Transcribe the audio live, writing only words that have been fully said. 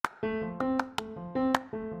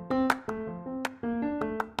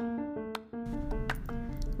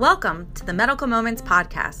Welcome to the Medical Moments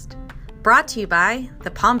podcast, brought to you by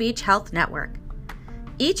the Palm Beach Health Network.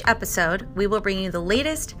 Each episode, we will bring you the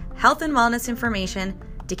latest health and wellness information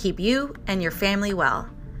to keep you and your family well.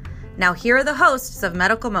 Now, here are the hosts of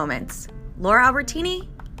Medical Moments, Laura Albertini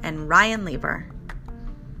and Ryan Lieber.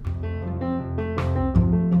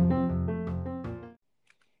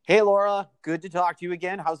 Hey, Laura. Good to talk to you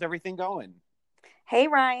again. How's everything going? Hey,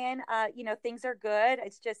 Ryan. Things are good.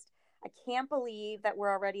 It's just, I can't believe that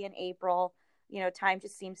we're already in April. Time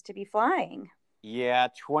just seems to be flying. Yeah,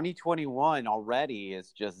 2021 already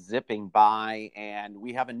is just zipping by, and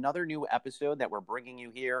we have another new episode that we're bringing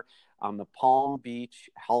you here on the Palm Beach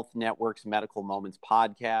Health Network's Medical Moments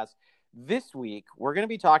podcast. This week, we're going to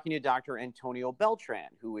be talking to Dr. Antonio Beltran,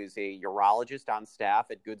 who is a urologist on staff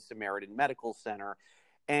at Good Samaritan Medical Center.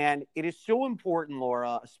 And it is so important,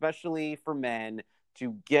 Laura, especially for men,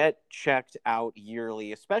 to get checked out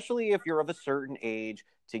yearly, especially if you're of a certain age,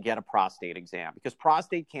 to get a prostate exam, because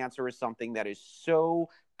prostate cancer is something that is so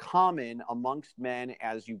common amongst men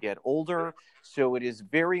as you get older. So it is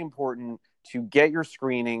very important to get your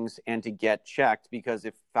screenings and to get checked, because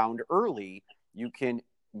if found early, you can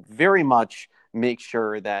very much make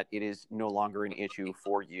sure that it is no longer an issue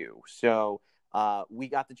for you. So we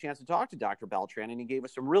got the chance to talk to Dr. Beltran, and he gave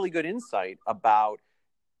us some really good insight about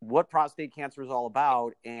what prostate cancer is all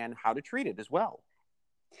about and how to treat it as well.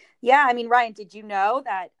 Yeah, Ryan, did you know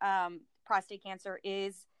that prostate cancer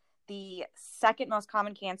is the second most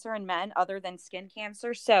common cancer in men other than skin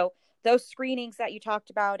cancer? So those screenings that you talked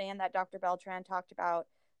about and that Dr. Beltran talked about,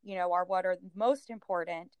 are what are most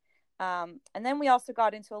important. And then we also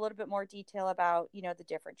got into a little bit more detail about, the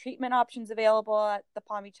different treatment options available at the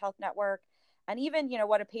Palm Beach Health Network, and even,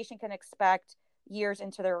 what a patient can expect years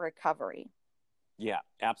into their recovery. Yeah,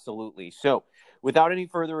 absolutely. So without any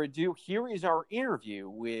further ado, here is our interview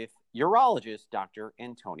with urologist Dr.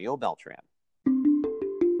 Antonio Beltran.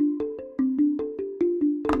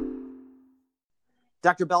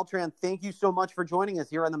 Dr. Beltran, thank you so much for joining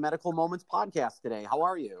us here on the Medical Moments podcast today. How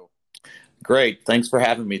are you? Great. Thanks for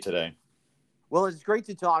having me today. Well, it's great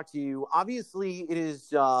to talk to you. Obviously, it is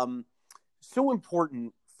so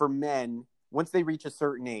important for men once they reach a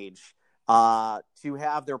certain age to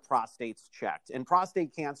have their prostates checked. And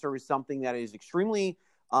prostate cancer is something that is extremely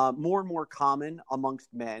more and more common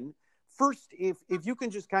amongst men. First, if you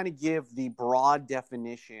can just kind of give the broad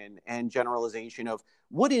definition and generalization of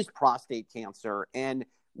what is prostate cancer and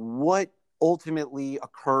what ultimately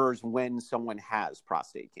occurs when someone has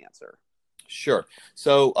prostate cancer. Sure.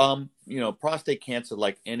 So, prostate cancer,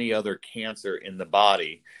 like any other cancer in the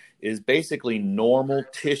body, is basically normal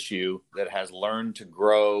tissue that has learned to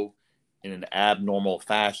grow in an abnormal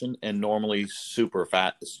fashion, and normally super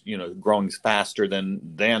fast, growing faster than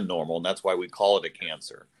normal. And that's why we call it a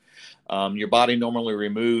cancer. Your body normally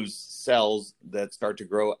removes cells that start to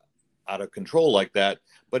grow out of control like that,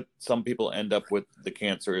 but some people end up with the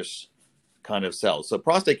cancerous kind of cells. So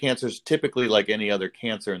prostate cancer is typically like any other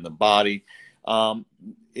cancer in the body.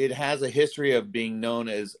 It has a history of being known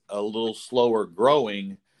as a little slower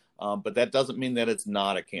growing, but that doesn't mean that it's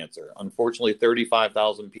not a cancer. Unfortunately,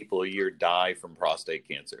 35,000 people a year die from prostate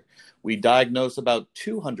cancer. We diagnose about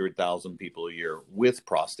 200,000 people a year with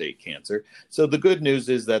prostate cancer. So the good news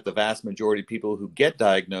is that the vast majority of people who get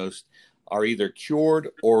diagnosed are either cured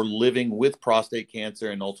or living with prostate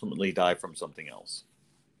cancer and ultimately die from something else.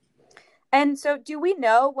 And so do we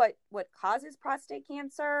know what causes prostate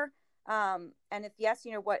cancer? And if yes,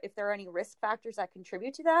 if there are any risk factors that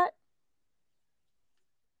contribute to that?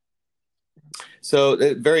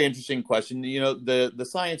 So, very interesting question. The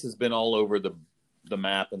science has been all over the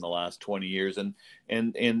map in the last 20 years, and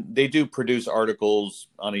they do produce articles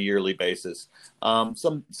on a yearly basis.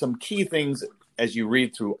 Some key things as you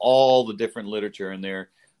read through all the different literature in there.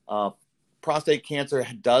 Prostate cancer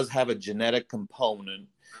does have a genetic component.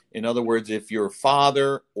 In other words, if your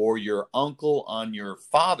father or your uncle on your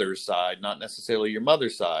father's side, not necessarily your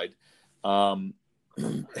mother's side,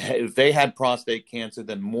 if they had prostate cancer,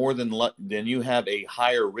 then then you have a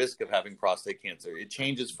higher risk of having prostate cancer. It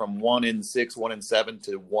changes from 1 in 6, 1 in 7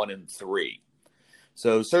 to 1 in 3.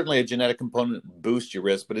 So certainly a genetic component boosts your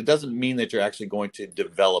risk, but it doesn't mean that you're actually going to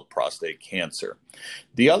develop prostate cancer.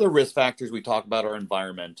 The other risk factors we talk about are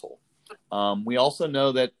environmental. We also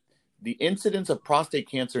know that the incidence of prostate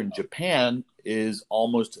cancer in Japan is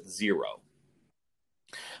almost zero.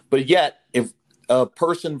 But yet, if a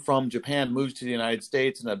person from Japan moves to the United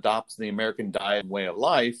States and adopts the American diet and way of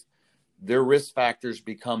life, their risk factors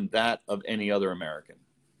become that of any other American.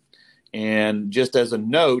 And just as a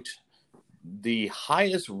note, the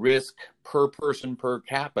highest risk per person per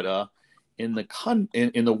capita in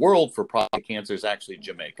the world for prostate cancer is actually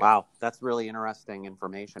Jamaica. Wow, that's really interesting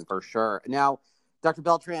information for sure. Now, Dr.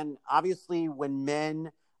 Beltran, obviously when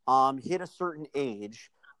men hit a certain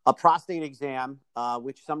age, a prostate exam,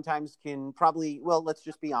 which sometimes can probably, well, let's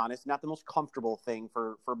just be honest, not the most comfortable thing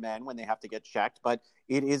for men when they have to get checked, but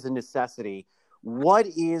it is a necessity. What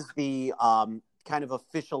is the kind of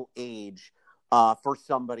official age for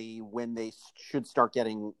somebody when they should start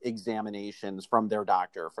getting examinations from their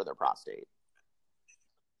doctor for their prostate?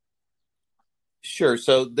 Sure.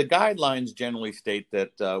 So the guidelines generally state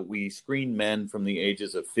that we screen men from the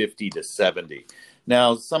ages of 50 to 70.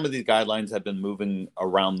 Now, some of these guidelines have been moving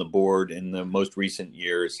around the board in the most recent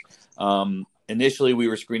years. Initially, we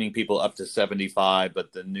were screening people up to 75,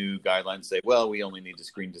 but the new guidelines say, well, we only need to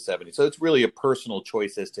screen to 70. So it's really a personal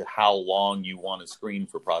choice as to how long you want to screen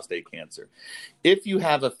for prostate cancer. If you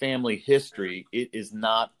have a family history, it is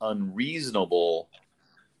not unreasonable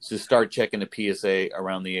to start checking a PSA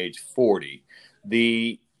around the age 40.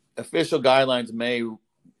 The official guidelines may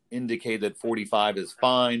indicate that 45 is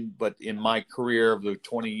fine, but in my career of the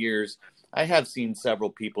 20 years, I have seen several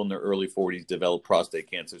people in their early 40s develop prostate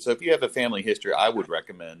cancer. So if you have a family history, I would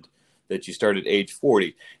recommend that you start at age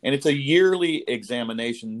 40. And it's a yearly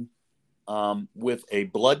examination with a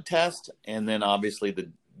blood test and then obviously the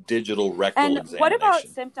digital rectal examination. And what about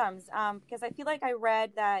symptoms? Because I feel like I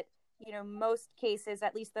read that, most cases,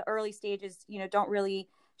 at least the early stages, don't really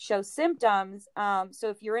show symptoms. So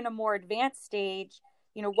if you're in a more advanced stage,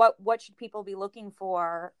 what should people be looking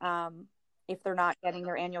for if they're not getting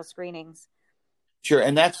their annual screenings? Sure.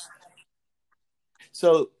 And that's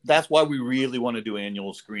why we really want to do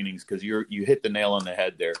annual screenings, because you hit the nail on the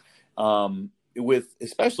head there.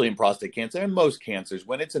 Especially in prostate cancer and most cancers,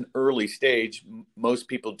 when it's an early stage, most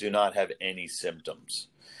people do not have any symptoms.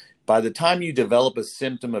 By the time you develop a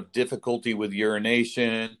symptom of difficulty with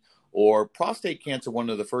urination or prostate cancer, one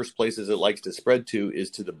of the first places it likes to spread to is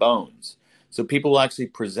to the bones. So people will actually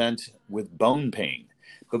present with bone pain.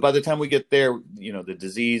 But by the time we get there, the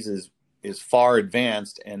disease is far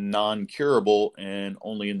advanced and non-curable and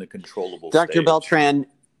only in the controllable stage. Dr. Beltran,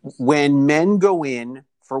 when men go in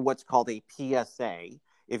for what's called a PSA,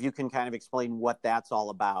 if you can kind of explain what that's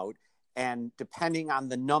all about, and depending on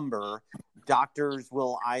the number, doctors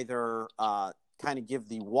will either kind of give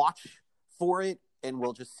the watch for it and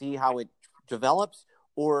we'll just see how it develops,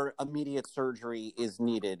 or immediate surgery is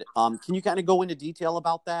needed. Can you kind of go into detail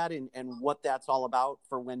about that and what that's all about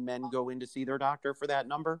for when men go in to see their doctor for that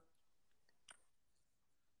number?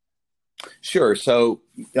 Sure. So,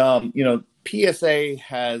 PSA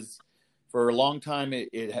has, for a long time,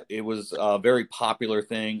 it was a very popular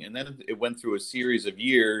thing. And then it went through a series of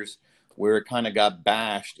years where it kind of got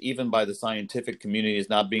bashed, even by the scientific community, as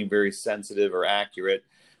not being very sensitive or accurate,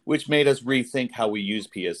 which made us rethink how we use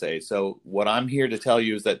PSA. So what I'm here to tell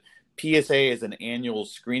you is that PSA as an annual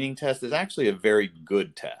screening test is actually a very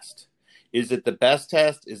good test. Is it the best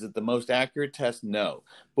test? Is it the most accurate test? No.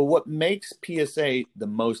 But what makes PSA the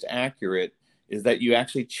most accurate is that you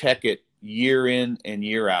actually check it year in and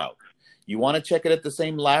year out. You want to check it at the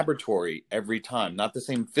same laboratory every time, not the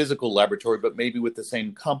same physical laboratory, but maybe with the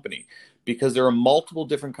same company, because there are multiple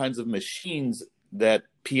different kinds of machines that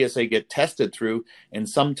PSA get tested through, and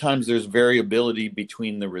sometimes there's variability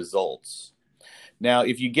between the results. Now,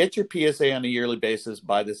 if you get your PSA on a yearly basis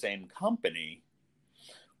by the same company,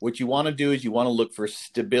 what you want to do is you want to look for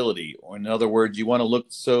stability, or in other words, you want to look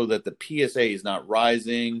so that the PSA is not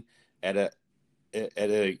rising at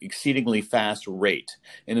an exceedingly fast rate.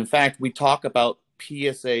 And in fact, we talk about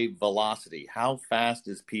PSA velocity. How fast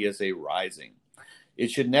is PSA rising?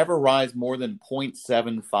 It should never rise more than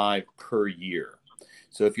 0.75 per year.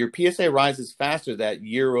 So if your PSA rises faster that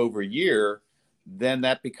year over year, then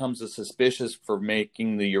that becomes a suspicious for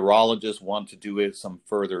making the urologist want to do some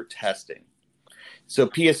further testing. So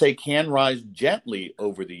PSA can rise gently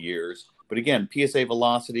over the years, but again, PSA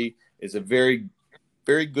velocity is a very,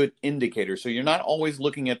 very good indicator. So you're not always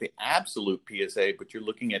looking at the absolute PSA, but you're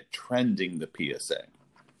looking at trending the PSA.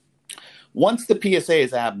 Once the PSA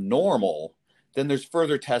is abnormal, then there's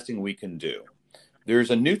further testing we can do.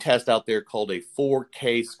 There's a new test out there called a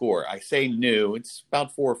 4K score. I say new, it's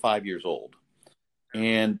about 4 or 5 years old.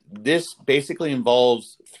 And this basically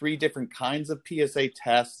involves 3 different kinds of PSA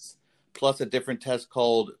tests, plus a different test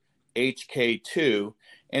called HK2.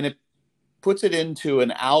 And it puts it into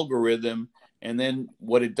an algorithm. And then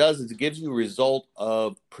what it does is it gives you a result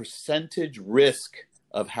of percentage risk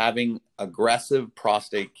of having aggressive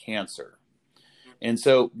prostate cancer. And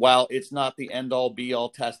so while it's not the end-all be-all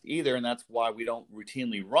test either, and that's why we don't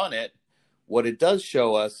routinely run it, what it does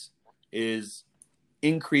show us is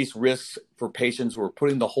increased risks for patients who are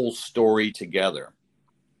putting the whole story together.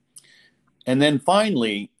 And then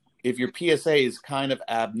finally, if your PSA is kind of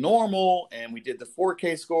abnormal and we did the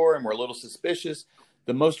 4K score and we're a little suspicious,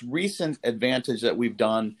 the most recent advantage that we've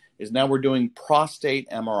done is now we're doing prostate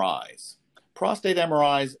MRIs. Prostate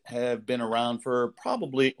MRIs have been around for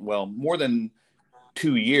probably, well, more than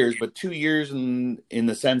 2 years, but 2 years in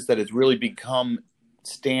the sense that it's really become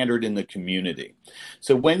standard in the community.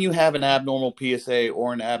 So when you have an abnormal PSA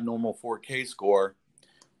or an abnormal 4K score,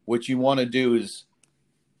 what you want to do is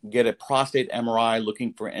get a prostate MRI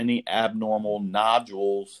looking for any abnormal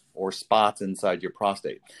nodules or spots inside your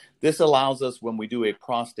prostate. This allows us, when we do a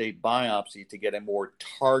prostate biopsy, to get a more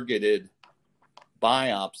targeted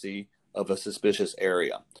biopsy of a suspicious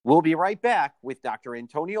area. We'll be right back with Dr.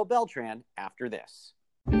 Antonio Beltran after this.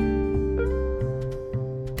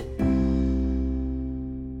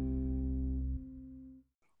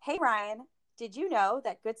 Hey, Ryan, did you know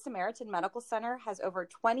that Good Samaritan Medical Center has over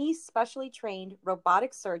 20 specially trained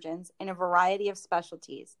robotic surgeons in a variety of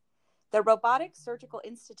specialties? The Robotic Surgical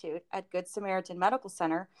Institute at Good Samaritan Medical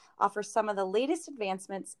Center offers some of the latest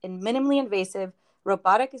advancements in minimally invasive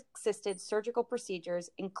robotic-assisted surgical procedures,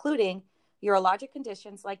 including urologic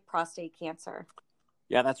conditions like prostate cancer.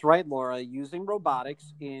 Yeah, that's right, Laura. Using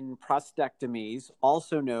robotics in prostatectomies,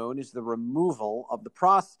 also known as the removal of the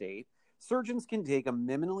prostate, surgeons can take a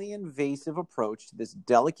minimally invasive approach to this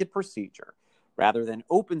delicate procedure. Rather than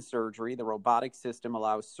open surgery, the robotic system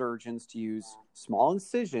allows surgeons to use small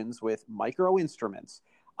incisions with micro instruments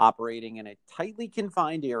operating in a tightly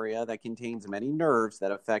confined area that contains many nerves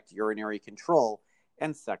that affect urinary control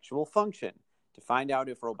and sexual function. To find out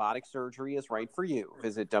if robotic surgery is right for you,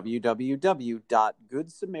 visit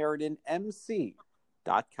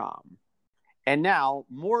www.goodsamaritanmc.com. And now,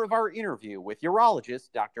 more of our interview with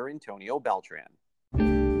urologist Dr. Antonio Beltran.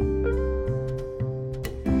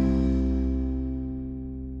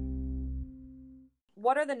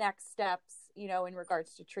 What are the next steps, in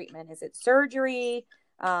regards to treatment? Is it surgery?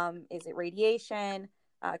 Is it radiation?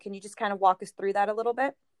 Can you just kind of walk us through that a little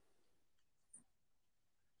bit?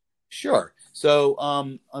 Sure. So,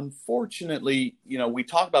 unfortunately, we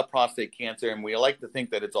talk about prostate cancer and we like to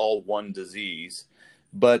think that it's all one disease,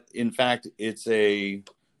 but in fact, it's a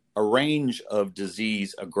range of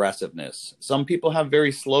disease aggressiveness. Some people have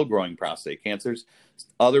very slow growing prostate cancers.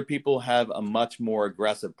 Other people have a much more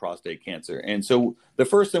aggressive prostate cancer. And so the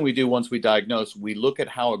first thing we do once we diagnose, we look at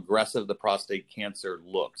how aggressive the prostate cancer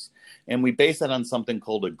looks. And we base that on something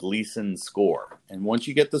called a Gleason score. And once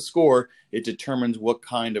you get the score, it determines what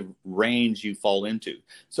kind of range you fall into.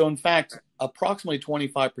 So in fact, approximately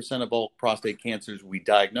 25% of all prostate cancers we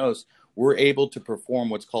diagnose, we're able to perform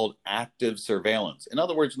what's called active surveillance. In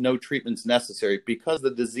other words, no treatment's necessary because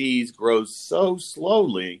the disease grows so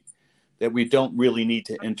slowly that we don't really need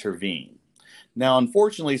to intervene. Now,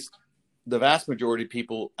 unfortunately, the vast majority of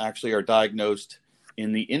people actually are diagnosed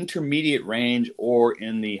in the intermediate range or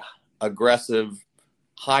in the aggressive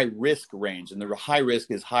high risk range. And the high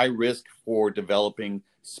risk is high risk for developing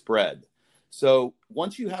spread. So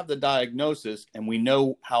once you have the diagnosis and we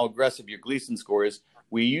know how aggressive your Gleason score is,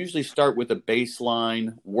 we usually start with a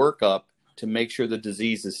baseline workup to make sure the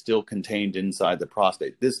disease is still contained inside the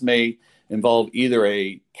prostate. This may involve either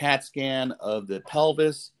a CAT scan of the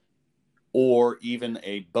pelvis or even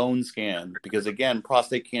a bone scan, because again,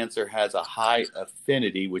 prostate cancer has a high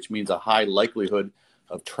affinity, which means a high likelihood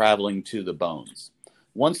of traveling to the bones.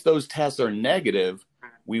 Once those tests are negative,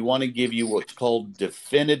 we want to give you what's called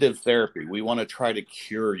definitive therapy. We want to try to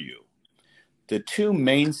cure you. The two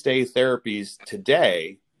mainstay therapies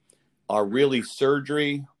today are really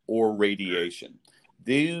surgery or radiation.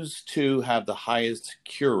 These two have the highest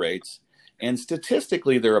cure rates, and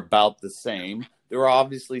statistically, they're about the same. There are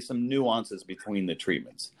obviously some nuances between the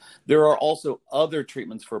treatments. There are also other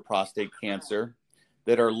treatments for prostate cancer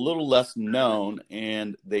that are a little less known,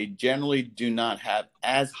 and they generally do not have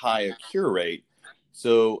as high a cure rate.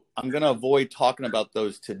 So I'm going to avoid talking about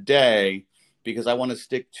those today because I want to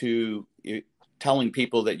stick to telling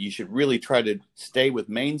people that you should really try to stay with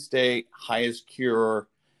mainstay, highest cure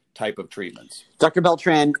type of treatments. Dr.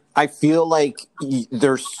 Beltran, I feel like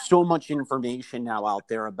there's so much information now out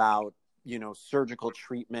there about, surgical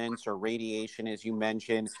treatments or radiation, as you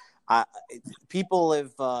mentioned. People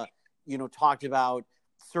have, talked about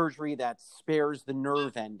surgery that spares the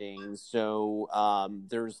nerve endings. So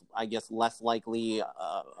there's, I guess, less likely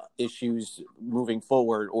issues moving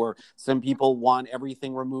forward. Or some people want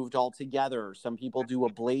everything removed altogether. Some people do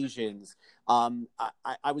ablations.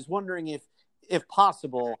 I was wondering if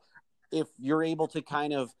possible, if you're able to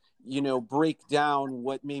kind of, break down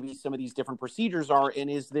what maybe some of these different procedures are, and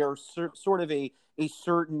is there sort of a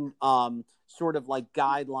certain sort of like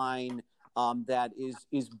guideline that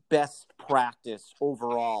is best practice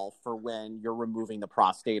overall for when you're removing the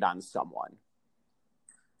prostate on someone?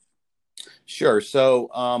 Sure.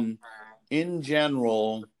 So in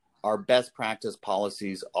general, our best practice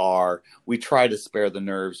policies are we try to spare the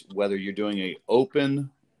nerves, whether you're doing an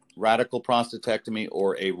open radical prostatectomy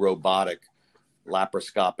or a robotic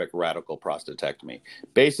laparoscopic radical prostatectomy.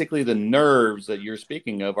 Basically, the nerves that you're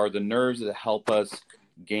speaking of are the nerves that help us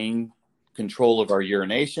gain control of our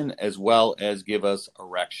urination as well as give us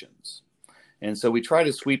erections. And so we try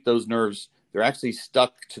to sweep those nerves. They're actually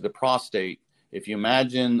stuck to the prostate. If you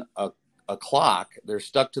imagine a clock, they're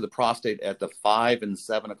stuck to the prostate at the 5 and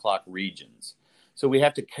 7 o'clock regions. So we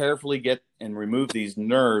have to carefully get and remove these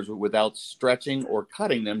nerves without stretching or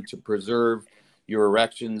cutting them to preserve your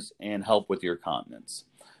erections and help with your continence.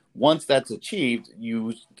 Once that's achieved,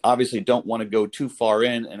 you obviously don't want to go too far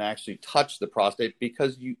in and actually touch the prostate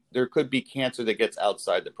because there could be cancer that gets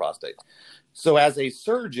outside the prostate. So as a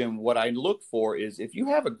surgeon, what I look for is if you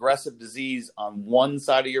have aggressive disease on one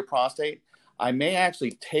side of your prostate, I may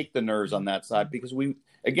actually take the nerves on that side because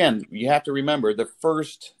you have to remember the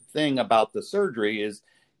first thing about the surgery is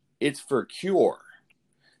it's for cure.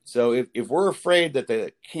 So if we're afraid that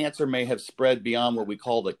the cancer may have spread beyond what we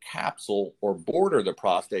call the capsule or border of the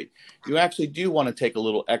prostate, you actually do want to take a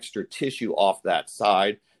little extra tissue off that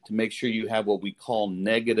side to make sure you have what we call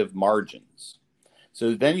negative margins.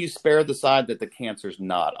 So then you spare the side that the cancer's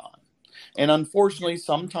not on. And unfortunately,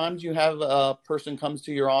 sometimes you have a person comes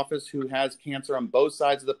to your office who has cancer on both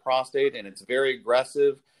sides of the prostate, and it's very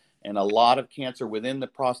aggressive and a lot of cancer within the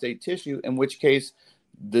prostate tissue, in which case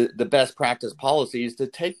the best practice policy is to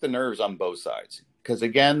take the nerves on both sides. Because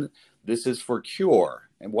again, this is for cure.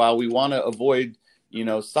 And while we want to avoid,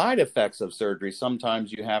 side effects of surgery,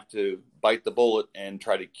 sometimes you have to bite the bullet and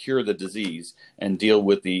try to cure the disease and deal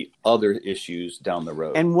with the other issues down the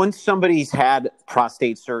road. And once somebody's had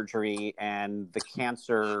prostate surgery and the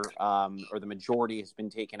cancer or the majority has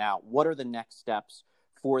been taken out, what are the next steps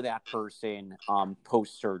for that person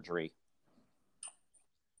post-surgery?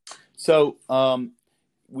 So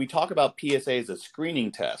we talk about PSA as a screening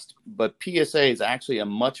test, but PSA is actually a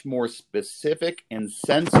much more specific and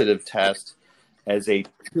sensitive test as a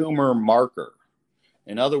tumor marker.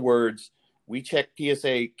 In other words, we check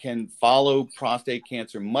PSA can follow prostate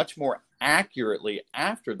cancer much more accurately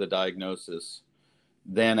after the diagnosis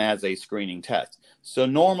than as a screening test. So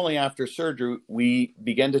normally after surgery, we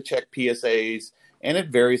begin to check PSAs, and it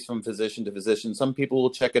varies from physician to physician. Some people will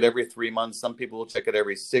check it every 3 months. Some people will check it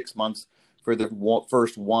every 6 months for the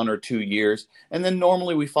first 1 or 2 years. And then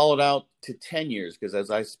normally we follow it out to 10 years because, as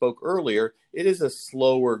I spoke earlier, it is a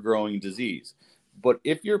slower growing disease. But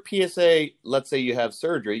if your PSA, let's say you have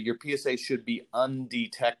surgery, your PSA should be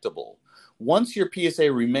undetectable. Once your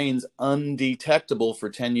PSA remains undetectable for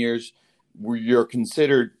 10 years, you're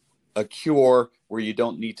considered a cure where you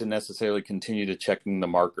don't need to necessarily continue to checking the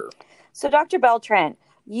marker. So Dr. Beltran,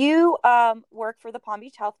 you work for the Palm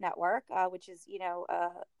Beach Health Network, which is,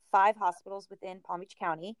 5 hospitals within Palm Beach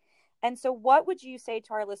County. And so what would you say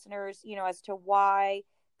to our listeners, as to why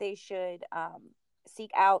they should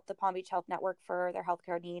seek out the Palm Beach Health Network for their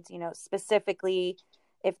healthcare needs, specifically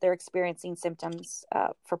if they're experiencing symptoms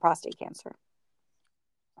for prostate cancer?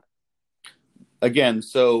 Again,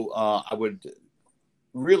 so I would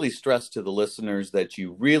really stress to the listeners that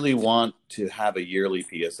you really want to have a yearly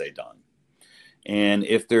PSA done. And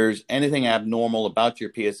if there's anything abnormal about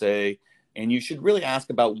your PSA, and you should really ask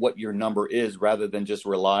about what your number is rather than just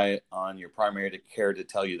rely on your primary care to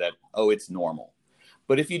tell you that, it's normal.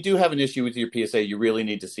 But if you do have an issue with your PSA, you really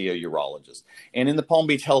need to see a urologist. And in the Palm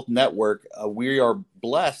Beach Health Network, we are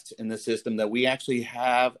blessed in the system that we actually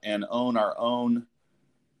have and own our own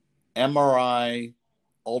MRI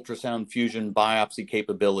ultrasound fusion biopsy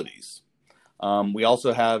capabilities. We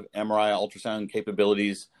also have MRI ultrasound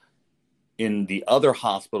capabilities in the other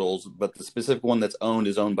hospitals, but the specific one that's owned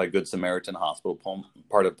is owned by Good Samaritan Hospital,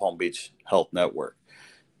 part of Palm Beach Health Network.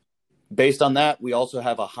 Based on that, we also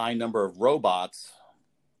have a high number of robots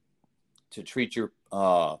to treat your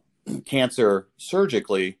cancer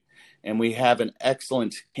surgically, and we have an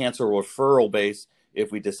excellent cancer referral base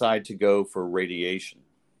if we decide to go for radiation.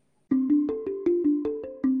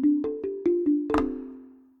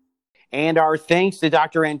 And our thanks to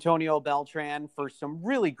Dr. Antonio Beltran for some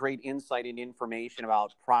really great insight and information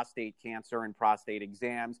about prostate cancer and prostate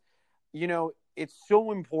exams. It's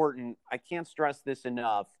so important. I can't stress this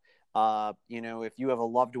enough. If you have a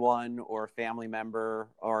loved one or a family member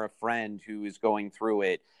or a friend who is going through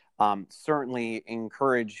it, certainly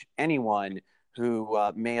encourage anyone who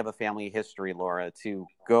may have a family history, Laura, to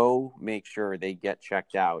go make sure they get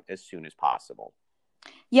checked out as soon as possible.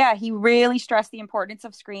 Yeah, he really stressed the importance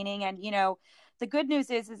of screening. And, the good news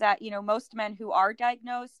is that, most men who are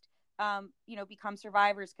diagnosed, become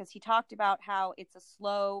survivors, because he talked about how it's a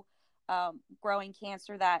slow growing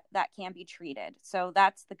cancer that can be treated. So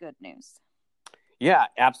that's the good news. Yeah,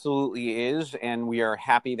 absolutely is. And we are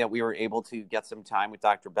happy that we were able to get some time with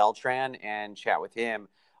Dr. Beltran and chat with him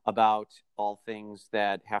about all things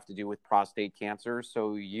that have to do with prostate cancer.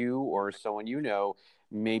 So you or someone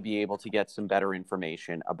may be able to get some better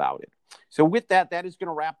information about it. So with that is going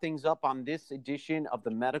to wrap things up on this edition of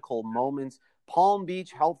the Medical Moments Palm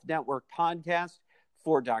Beach Health Network podcast.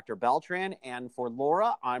 For Dr. Beltran and for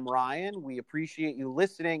Laura, I'm Ryan. We appreciate you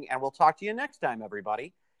listening, and we'll talk to you next time,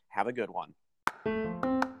 everybody. Have a good one.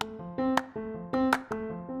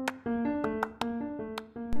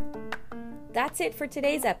 That's it for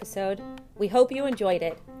today's episode. We hope you enjoyed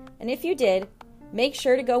it. And if you did, make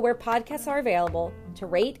sure to go where podcasts are available to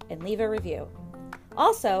rate and leave a review.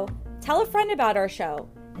 Also, tell a friend about our show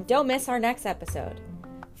and don't miss our next episode.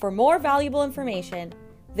 For more valuable information,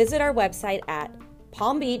 visit our website at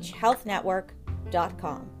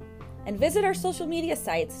palmbeachhealthnetwork.com and visit our social media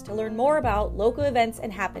sites to learn more about local events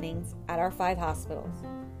and happenings at our 5 hospitals.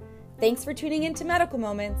 Thanks for tuning in to Medical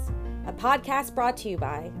Moments, a podcast brought to you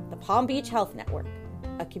by the Palm Beach Health Network,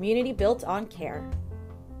 a community built on care.